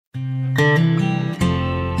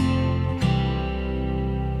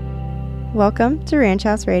Welcome to Ranch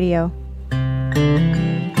House Radio.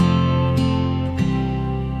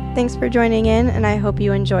 Thanks for joining in, and I hope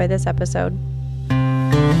you enjoy this episode.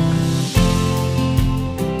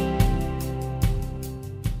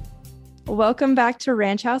 Welcome back to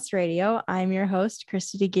Ranch House Radio. I'm your host,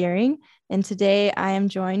 Christy Gearing, and today I am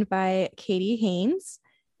joined by Katie Haynes.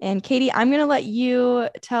 And Katie, I'm going to let you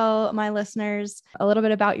tell my listeners a little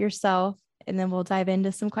bit about yourself, and then we'll dive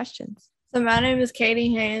into some questions. So my name is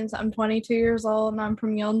Katie Haynes. I'm 22 years old, and I'm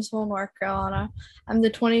from Youngsville, North Carolina. I'm the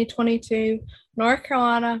 2022 North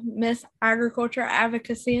Carolina Miss Agriculture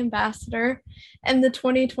Advocacy Ambassador and the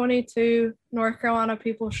 2022 North Carolina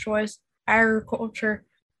People's Choice Agriculture.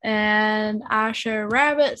 And I show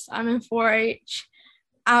rabbits. I'm in 4-H.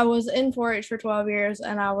 I was in 4-H for 12 years,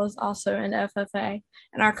 and I was also in FFA.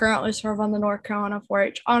 And I currently serve on the North Carolina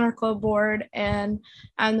 4-H Honor Club Board, and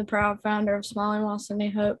I'm the proud founder of Smiling While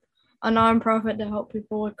Sending Hope, a nonprofit to help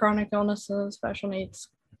people with chronic illnesses and special needs.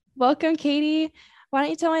 Welcome, Katie. Why don't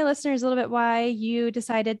you tell my listeners a little bit why you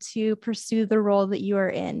decided to pursue the role that you are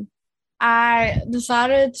in? I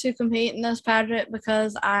decided to compete in this pageant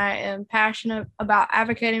because I am passionate about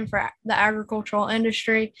advocating for the agricultural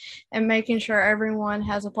industry and making sure everyone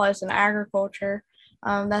has a place in agriculture.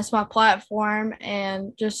 That's my platform,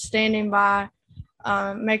 and just standing by,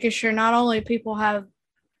 making sure not only people have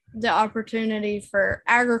the opportunity for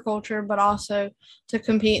agriculture, but also to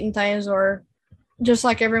compete in things or just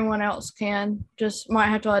like everyone else can, just might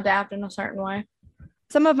have to adapt in a certain way.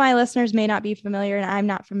 Some of my listeners may not be familiar, and I'm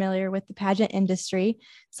not familiar with the pageant industry.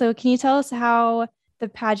 So can you tell us how the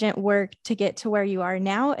pageant worked to get to where you are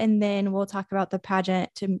now? And then we'll talk about the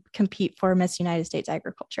pageant to compete for Miss United States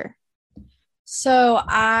Agriculture. So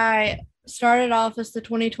I started off as the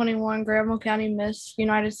 2021 Granville County Miss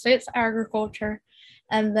United States Agriculture.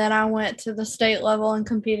 And then I went to the state level and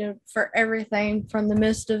competed for everything from the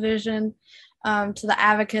Miss Division to the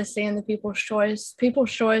Advocacy and the People's Choice.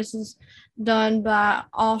 People's Choice is done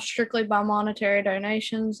strictly by monetary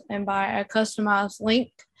donations and by a customized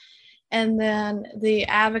link. And then the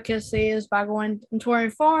Advocacy is by going and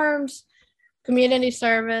touring farms, community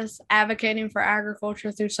service, advocating for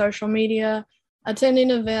agriculture through social media,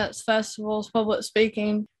 attending events, festivals, public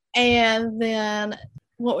speaking. And then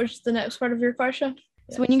what was the next part of your question?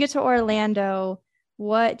 So when you get to Orlando,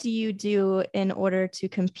 what do you do in order to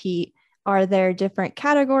compete? Are there different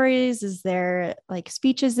categories? Is there like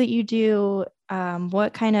speeches that you do?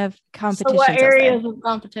 What kind of competitions? So what areas of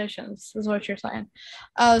competitions is what you're saying?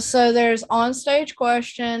 So there's on-stage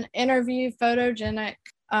question, interview, photogenic,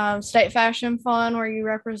 state fashion fun, where you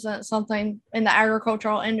represent something in the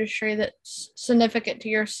agricultural industry that's significant to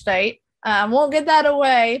your state. I won't give that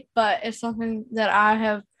away, but it's something that I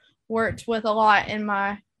have worked with a lot in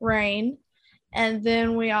my reign. And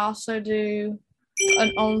then we also do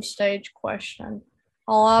an on-stage question,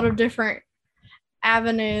 a lot of different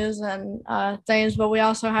avenues and things, but we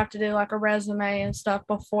also have to do like a resume and stuff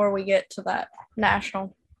before we get to that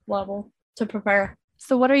national level to prepare.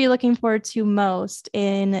 So what are you looking forward to most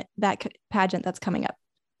in that pageant that's coming up?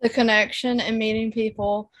 The connection and meeting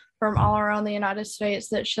people from all around the United States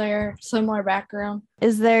that share similar background.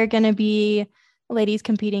 Is there going to be ladies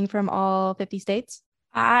competing from all 50 states?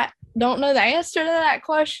 I don't know the answer to that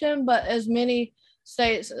question, but as many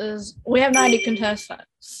states as we have 90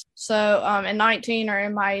 contestants. So and 19 are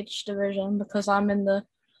in my age division because I'm in the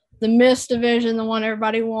Miss division, the one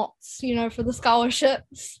everybody wants, for the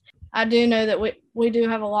scholarships. I do know that we do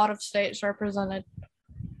have a lot of states represented.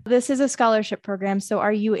 This is a scholarship program. So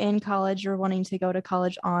are you in college or wanting to go to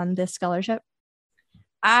college on this scholarship?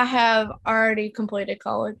 I have already completed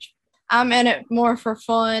college. I'm in it more for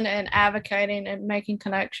fun and advocating and making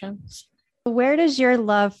connections. Where does your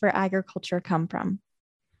love for agriculture come from?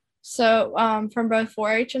 So from both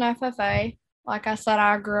 4-H and FFA. Like I said,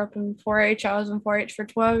 I grew up in 4-H. I was in 4-H for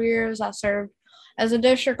 12 years. I served as a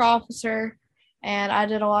district officer, and I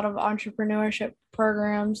did a lot of entrepreneurship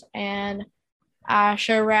programs, and I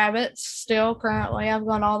show rabbits still currently. I've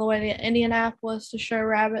gone all the way to Indianapolis to show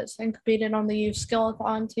rabbits and competed on the youth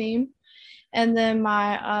skillathon team. And then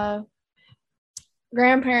my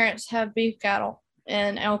grandparents have beef cattle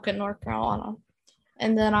in Elkin, North Carolina.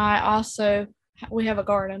 And then we have a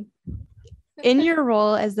garden. In your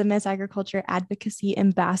role as the Miss Agriculture Advocacy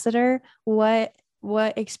Ambassador, what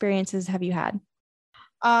experiences have you had?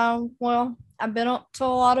 Well, I've been up to a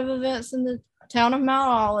lot of events in the town of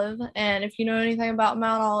Mount Olive. And if you know anything about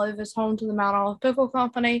Mount Olive, it's home to the Mount Olive Pickle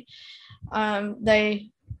Company.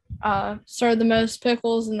 They serve the most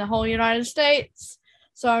pickles in the whole United States.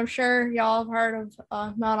 So I'm sure y'all have heard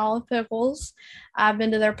of Mount Olive Pickles. I've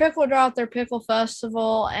been to their pickle drop, their pickle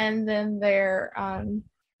festival, and then their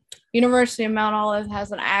University of Mount Olive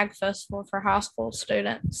has an ag festival for high school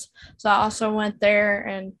students. So I also went there,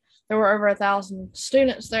 and there were over 1,000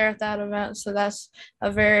 students there at that event. So that's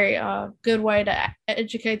a very good way to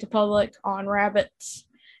educate the public on rabbits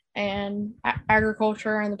and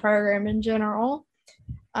agriculture and the program in general.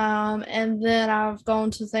 And then I've gone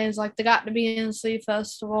to things like the Got to Be NC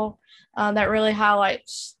Festival that really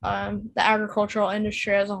highlights the agricultural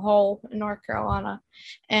industry as a whole in North Carolina.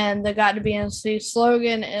 And the Got to Be NC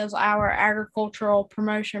slogan is our agricultural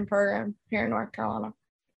promotion program here in North Carolina.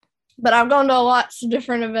 But I've gone to lots of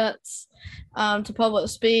different events to public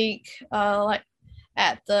speak, like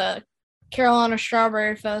at the Carolina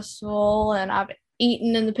Strawberry Festival, and I've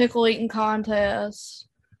eaten in the pickle eating contest,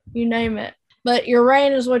 you name it. But your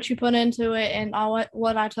rain is what you put into it, and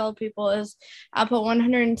what I tell people is I put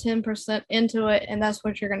 110% into it, and that's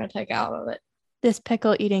what you're going to take out of it. This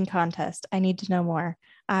pickle eating contest, I need to know more.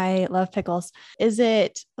 I love pickles. Is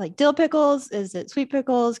it like dill pickles? Is it sweet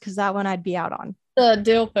pickles? Because that one I'd be out on. The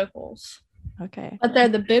dill pickles. Okay. But they're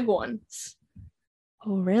the big ones.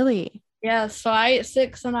 Oh, really? Yeah, so I ate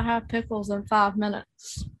 6.5 pickles in 5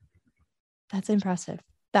 minutes. That's impressive.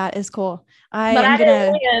 That is cool. I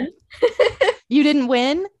didn't win. You didn't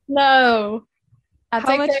win? No. I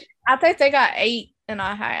think they got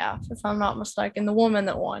 8.5, if I'm not mistaken, the woman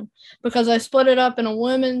that won. Because I split it up in a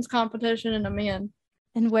women's competition and a men.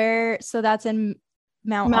 And where? So that's in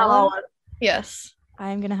Mount Olive? Yes.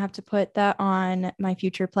 I'm going to have to put that on my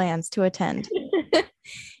future plans to attend.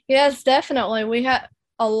 Yes, definitely. We had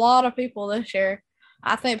a lot of people this year.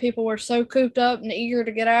 I think people were so cooped up and eager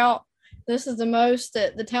to get out. This is the most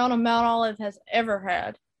that the town of Mount Olive has ever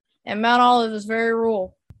had. And Mount Olive is very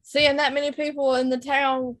rural. Seeing that many people in the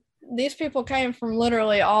town, these people came from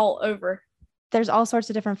literally all over. There's all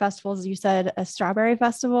sorts of different festivals. You said a strawberry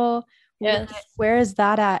festival. Yes. Where is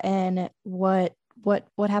that at, and what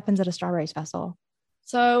happens at a strawberries festival?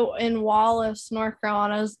 So in Wallace, North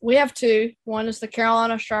Carolina, we have two. One is the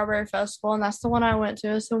Carolina Strawberry Festival, and that's the one I went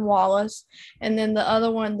to. It's in Wallace. And then the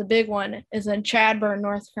other one, the big one, is in Chadburn,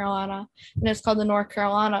 North Carolina, and it's called the North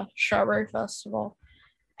Carolina Strawberry Festival.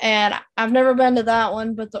 And I've never been to that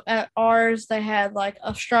one, but at ours, they had like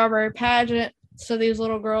a strawberry pageant. So these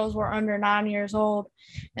little girls were under 9 years old,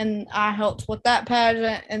 and I helped with that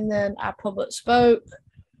pageant, and then I public spoke.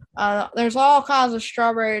 There's all kinds of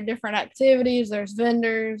strawberry different activities. There's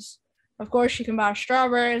vendors. Of course, you can buy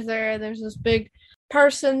strawberries there. There's this big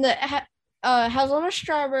person that has on a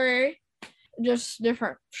strawberry, just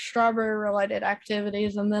different strawberry related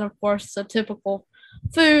activities. And then, of course, the typical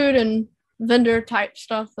food and vendor type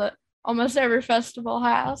stuff that almost every festival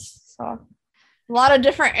has. So a lot of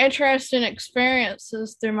different interesting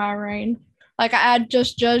experiences through my reign. Like I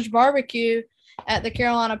just judged barbecue at the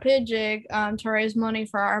Carolina Pig Jig to raise money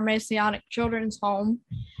for our Messianic Children's Home.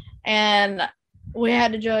 And we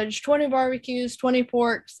had to judge 20 barbecues, 20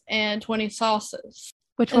 porks, and 20 sauces.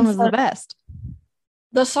 Which one was the best?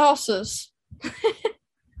 The sauces.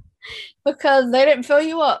 Because they didn't fill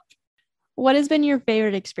you up. What has been your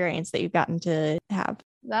favorite experience that you've gotten to have?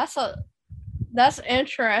 That's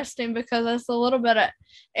interesting because it's a little bit of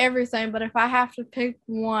everything. But if I have to pick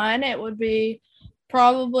one, it would be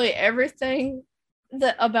probably everything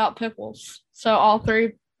about pickles. So all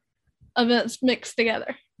three events mixed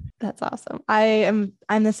together. That's awesome. I'm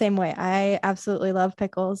the same way. I absolutely love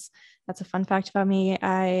pickles. That's a fun fact about me.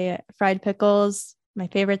 Fried pickles, my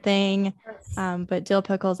favorite thing. But dill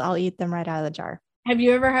pickles, I'll eat them right out of the jar. Have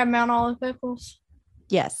you ever had Mount Olive pickles?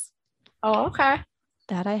 Yes. Oh, okay.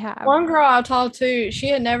 That I have. One girl I talked to, she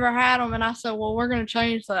had never had them, and I said, well, we're going to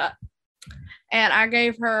change that. And I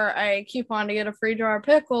gave her a coupon to get a free jar of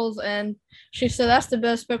pickles, and she said that's the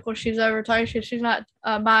best pickle she's ever tasted. She's not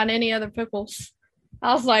buying any other pickles.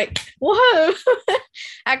 I was like, whoa,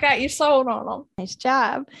 I got you sold on them. Nice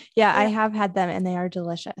job. Yeah, I have had them, and they are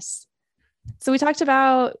delicious. So we talked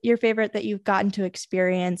about your favorite that you've gotten to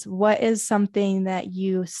experience. What is something that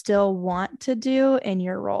you still want to do in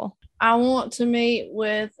your role? I want to meet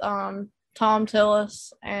with Tom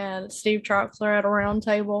Tillis and Steve Troxler at a round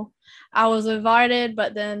table. I was invited,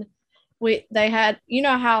 but then they had, you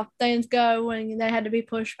know how things go when they had to be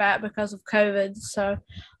pushed back because of COVID. So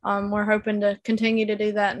we're hoping to continue to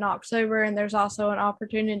do that in October. And there's also an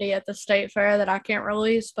opportunity at the state fair that I can't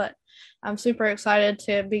release, but I'm super excited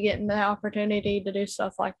to be getting the opportunity to do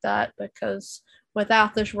stuff like that, because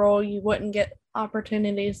without this role, you wouldn't get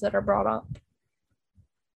opportunities that are brought up.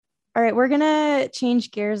 All right, we're going to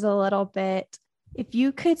change gears a little bit. If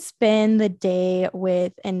you could spend the day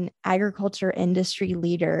with an agriculture industry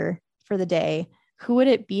leader for the day, who would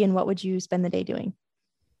it be and what would you spend the day doing?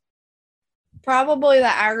 Probably the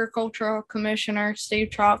agricultural commissioner, Steve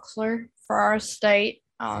Troxler, for our state.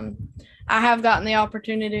 I have gotten the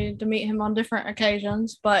opportunity to meet him on different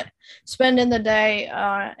occasions, but spending the day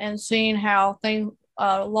and seeing how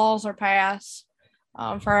laws are passed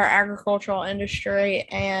for our agricultural industry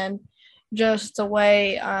and just the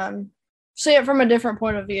way see it from a different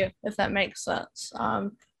point of view, if that makes sense.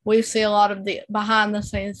 We see a lot of the behind the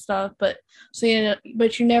scenes stuff, but seeing it,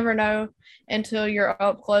 but you never know until you're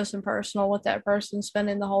up close and personal with that person,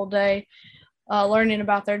 spending the whole day learning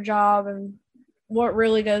about their job and what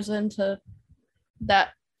really goes into that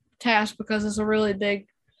task, because it's a really big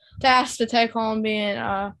task to take on, being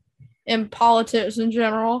in politics in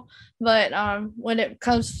general. But when it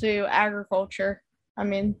comes to agriculture, I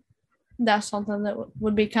mean, that's something that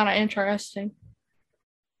would be kind of interesting.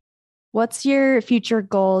 What's your future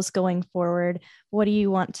goals going forward? What do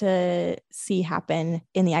you want to see happen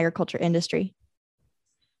in the agriculture industry?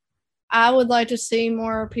 I would like to see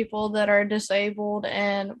more people that are disabled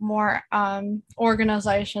and more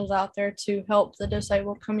organizations out there to help the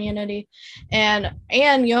disabled community, and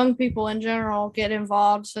young people in general get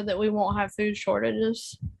involved so that we won't have food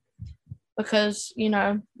shortages. Because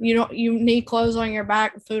you need clothes on your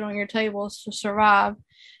back and food on your tables to survive,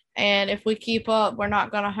 and if we keep up, we're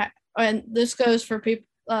not gonna have. And this goes for people,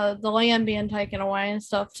 the land being taken away and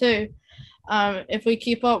stuff too. If we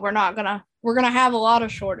keep up, we're gonna have a lot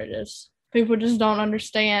of shortages. People just don't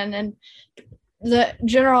understand, and the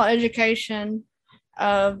general education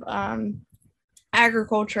of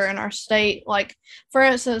agriculture in our state. Like, for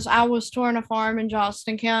instance, I was touring a farm in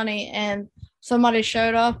Johnston County, and somebody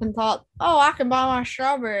showed up and thought, "Oh, I can buy my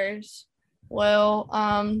strawberries." Well,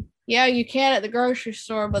 yeah, you can at the grocery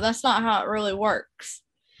store, but that's not how it really works.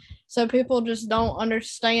 So people just don't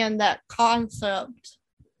understand that concept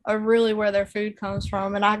of really where their food comes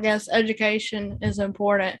from. And I guess education is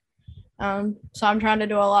important. So I'm trying to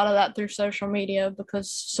do a lot of that through social media, because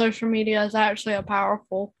social media is actually a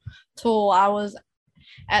powerful tool. I was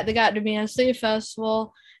at the Got to Be in Sea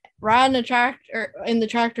Festival riding a tractor in the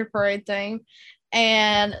tractor parade thing,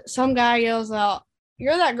 and some guy yells out,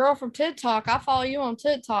 "You're that girl from TikTok. I follow you on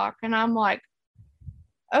TikTok." And I'm like,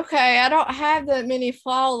 okay, I don't have that many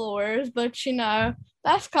followers, but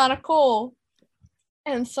that's kind of cool.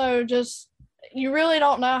 And so just, you really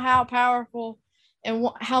don't know how powerful and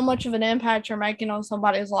how much of an impact you're making on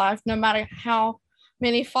somebody's life, no matter how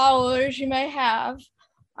many followers you may have,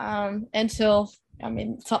 until,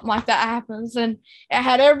 something like that happens. And it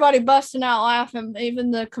had everybody busting out laughing.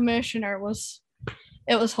 Even the commissioner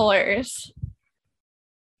it was hilarious.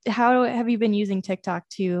 How have you been using TikTok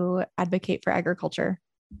to advocate for agriculture?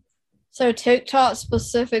 So TikTok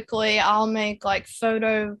specifically, I'll make like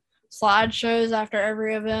photo slideshows after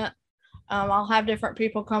every event. I'll have different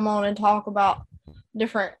people come on and talk about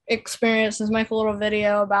different experiences, make a little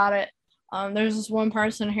video about it. There's this one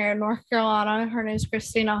person here in North Carolina. Her name is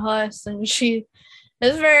Christina Huss, and she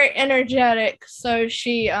is very energetic. So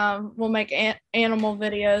she will make animal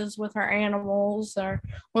videos with her animals, or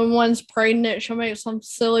when one's pregnant, she'll make some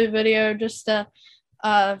silly video just to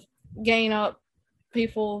gain up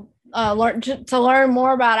people, learn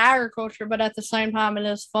more about agriculture, but at the same time it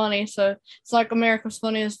is funny. So it's like America's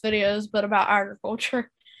Funniest Videos, but about agriculture.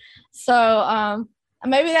 So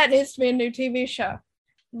maybe that needs to be a new TV show.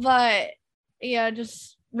 But yeah,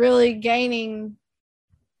 just really gaining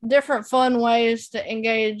different fun ways to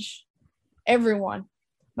engage everyone,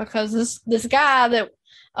 because this guy that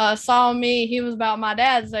saw me, he was about my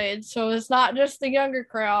dad's age, so it's not just the younger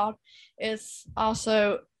crowd. It's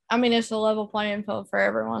also, it's a level playing field for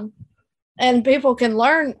everyone. And people can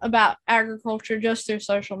learn about agriculture just through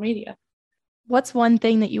social media. What's one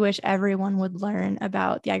thing that you wish everyone would learn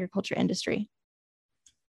about the agriculture industry?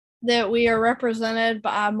 That we are represented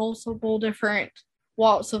by multiple different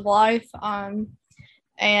walks of life,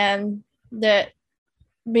 and that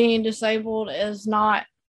being disabled is not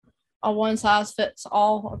a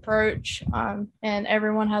one-size-fits-all approach, and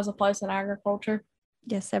everyone has a place in agriculture.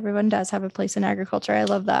 Yes, everyone does have a place in agriculture. I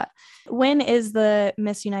love that. When is the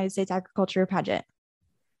Miss United States Agriculture pageant?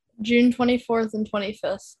 June 24th and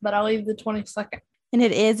 25th, but I leave the 22nd. And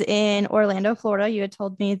it is in Orlando, Florida. You had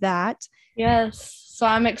told me that. Yes. So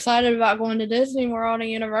I'm excited about going to Disney World and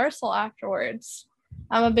Universal afterwards.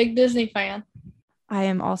 I'm a big Disney fan. I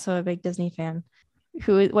am also a big Disney fan.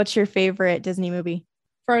 What's your favorite Disney movie?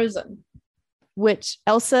 Frozen. Which,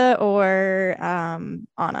 Elsa or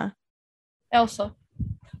Anna? Elsa.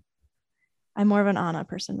 I'm more of an Anna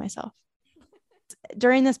person myself.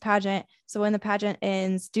 during this pageant, so when the pageant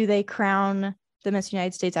ends, do they crown the Miss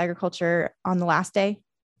United States Agriculture on the last day?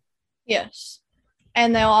 Yes.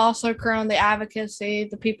 And they'll also crown the Advocacy,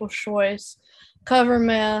 the People's Choice, Cover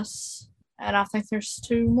Miss, and I think there's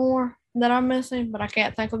two more that I'm missing, but I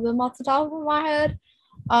can't think of them off the top of my head.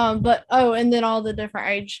 And then all the different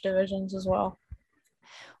age divisions as well.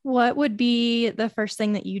 What would be the first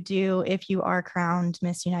thing that you do if you are crowned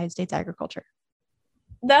Miss United States Agriculture?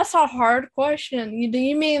 That's a hard question. Do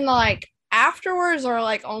you mean like afterwards or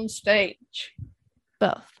like on stage?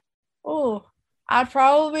 Both. Oh, I'd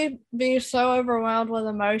probably be so overwhelmed with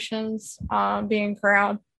emotions being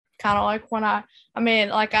crowned. Kind of like when I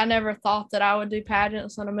never thought that I would do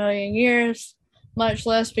pageants in a million years, much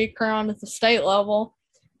less be crowned at the state level.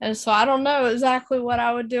 And so I don't know exactly what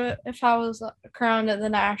I would do if I was crowned at the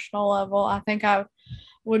national level. I think I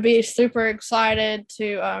would be super excited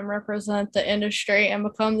to represent the industry and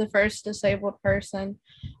become the first disabled person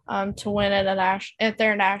to win at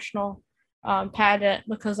their national pageant,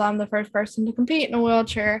 because I'm the first person to compete in a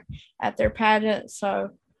wheelchair at their pageant. So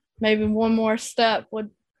maybe one more step would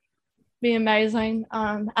be amazing.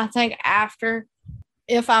 I think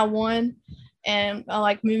if I won and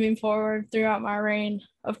like moving forward throughout my reign,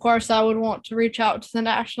 of course, I would want to reach out to the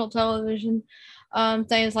national television,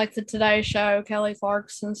 things like the Today Show, Kelly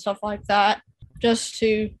Clarkson, stuff like that, just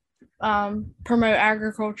to promote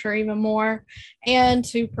agriculture even more and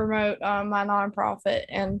to promote my nonprofit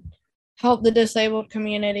and help the disabled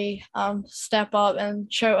community step up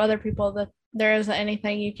and show other people that there isn't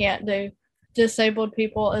anything you can't do. Disabled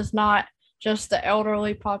people is not just the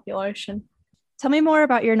elderly population. Tell me more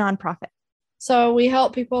about your nonprofit. So we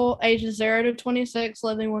help people ages 0 to 26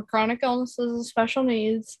 living with chronic illnesses and special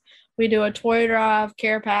needs. We do a toy drive,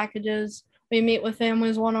 care packages. We meet with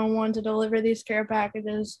families one-on-one to deliver these care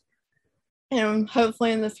packages. And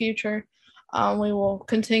hopefully in the future, we will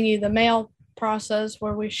continue the mail process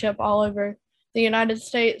where we ship all over the United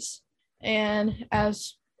States. And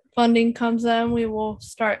as funding comes in, we will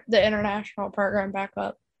start the international program back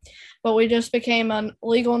up. But we just became a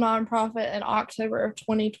legal nonprofit in October of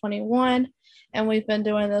 2021, and we've been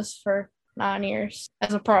doing this for 9 years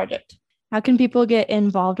as a project. How can people get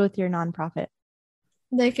involved with your nonprofit?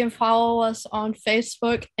 They can follow us on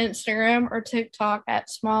Facebook, Instagram, or TikTok at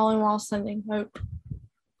Smiling While Sending Hope.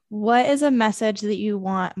 What is a message that you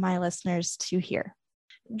want my listeners to hear?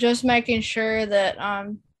 Just making sure that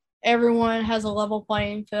everyone has a level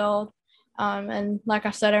playing field. And like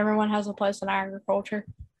I said, everyone has a place in agriculture.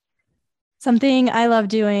 Something I love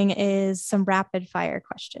doing is some rapid fire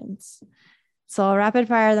questions. So I'll rapid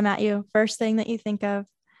fire them at you. First thing that you think of,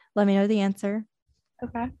 let me know the answer.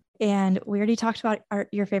 Okay. And we already talked about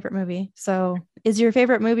your favorite movie. So is your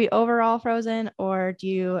favorite movie overall Frozen, or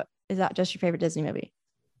is that just your favorite Disney movie?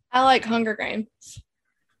 I like Hunger Games.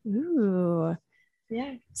 Ooh.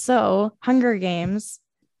 Yeah. So Hunger Games,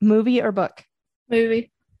 movie or book?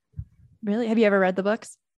 Movie. Really? Have you ever read the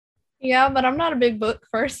books? Yeah, but I'm not a big book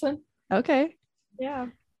person. Okay. Yeah.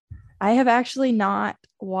 I have actually not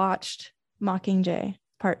watched Mockingjay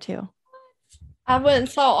Part 2. I went and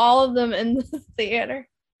saw all of them in the theater.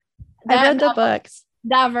 I read the books.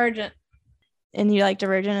 Divergent. And you like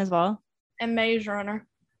Divergent as well? And Maze Runner.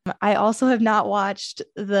 I also have not watched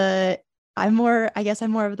I'm more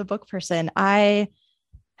of the book person. I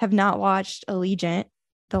have not watched Allegiant,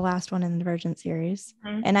 the last one in the Divergent series.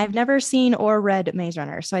 Mm-hmm. And I've never seen or read Maze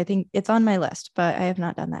Runner. So I think it's on my list, but I have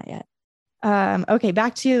not done that yet. Okay,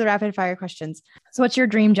 back to the rapid fire questions. So what's your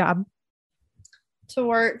dream job? To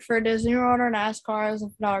work for Disney World or NASCAR as a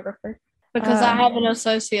photographer, because I have an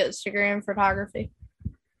associate's degree in photography.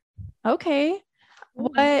 Okay.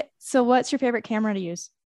 What's your favorite camera to use?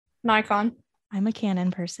 Nikon. I'm a Canon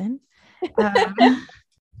person.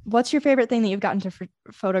 What's your favorite thing that you've gotten to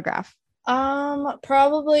photograph?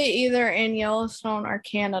 Probably either in Yellowstone or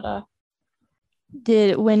Canada.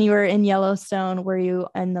 When you were in Yellowstone, were you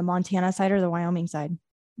in the Montana side or the Wyoming side?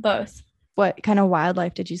 Both. What kind of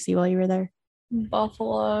wildlife did you see while you were there?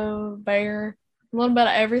 Buffalo, bear, a little bit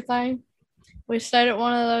of everything. We stayed at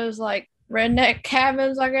one of those like redneck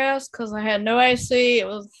cabins, I guess, because I had no AC. It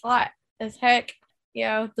was hot as heck.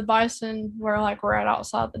 Yeah, the bison were like right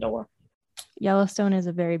outside the door. Yellowstone is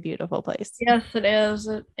a very beautiful place. Yes, it is.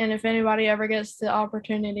 And if anybody ever gets the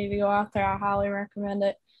opportunity to go out there, I highly recommend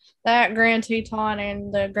it. That Grand Teton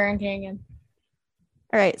and the Grand Canyon.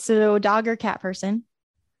 All right. So dog or cat person?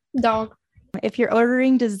 Dog. If you're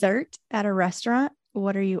ordering dessert at a restaurant,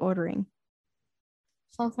 what are you ordering?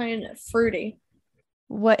 Something fruity.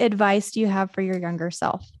 What advice do you have for your younger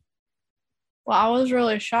self? Well, I was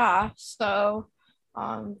really shy. So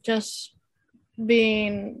just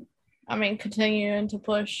being continuing to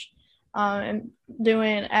push and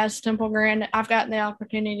doing as Temple Grandin. I've gotten the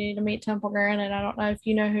opportunity to meet Temple Grandin. I don't know if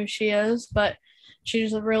you know who she is, but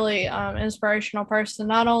she's a really inspirational person,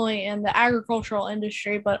 not only in the agricultural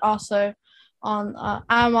industry, but also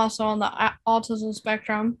I'm also on the autism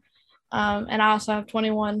spectrum. And I also have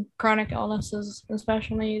 21 chronic illnesses and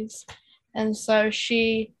special needs. And so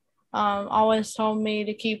she always told me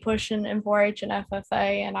to keep pushing in 4-H and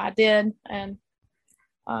FFA, and I did. And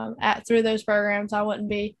through those programs, I wouldn't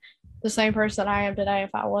be the same person I am today if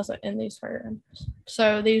I wasn't in these programs.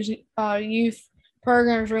 So these youth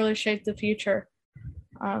programs really shape the future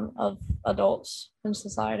of adults in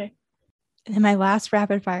society. And my last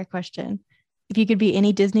rapid fire question: if you could be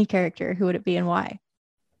any Disney character, who would it be and why?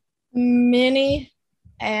 Minnie,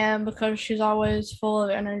 and because she's always full of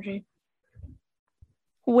energy.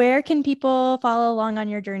 Where can people follow along on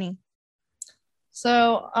your journey?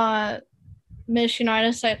 So, Miss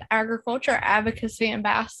United States Agriculture Advocacy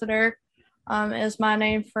Ambassador is my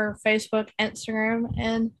name for Facebook, Instagram,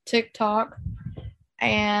 and TikTok.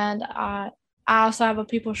 And I also have a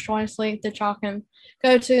People's Choice link that y'all can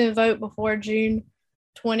go to and vote before June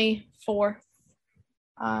 24th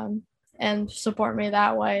and support me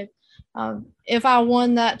that way. If I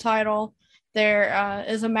won that title, there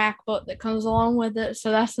is a MacBook that comes along with it.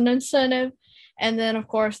 So that's an incentive. And then, of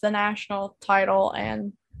course, the national title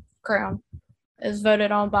and crown is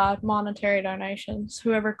voted on by monetary donations,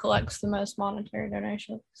 whoever collects the most monetary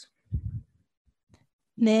donations.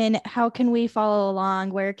 Then how can we follow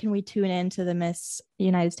along? Where can we tune in to the Miss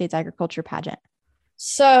United States Agriculture pageant?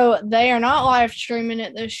 So they are not live streaming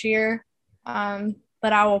it this year,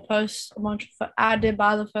 but I will post a bunch of I did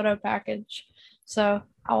buy the photo package, so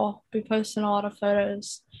I will be posting a lot of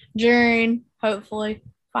photos during, hopefully,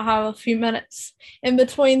 if I have a few minutes in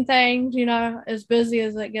between things, as busy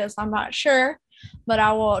as it gets, I'm not sure, but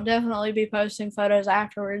I will definitely be posting photos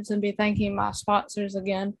afterwards and be thanking my sponsors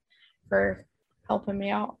again for helping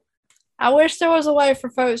me out. I wish there was a way for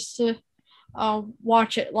folks to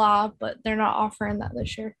watch it live, but they're not offering that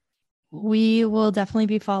this year. We will definitely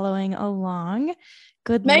be following along.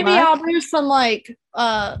 Good Maybe luck. I'll do some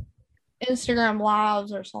Instagram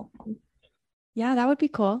lives or something. Yeah, that would be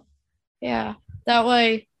cool. Yeah, that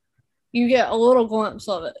way you get a little glimpse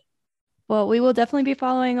of it. Well, we will definitely be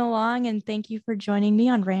following along, and thank you for joining me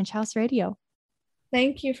on Ranch House Radio.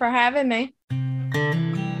 Thank you for having me.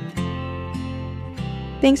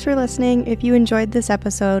 Thanks for listening. If you enjoyed this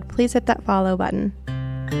episode, please hit that follow button.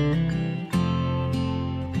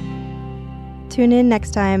 Tune in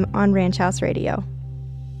next time on Ranch House Radio.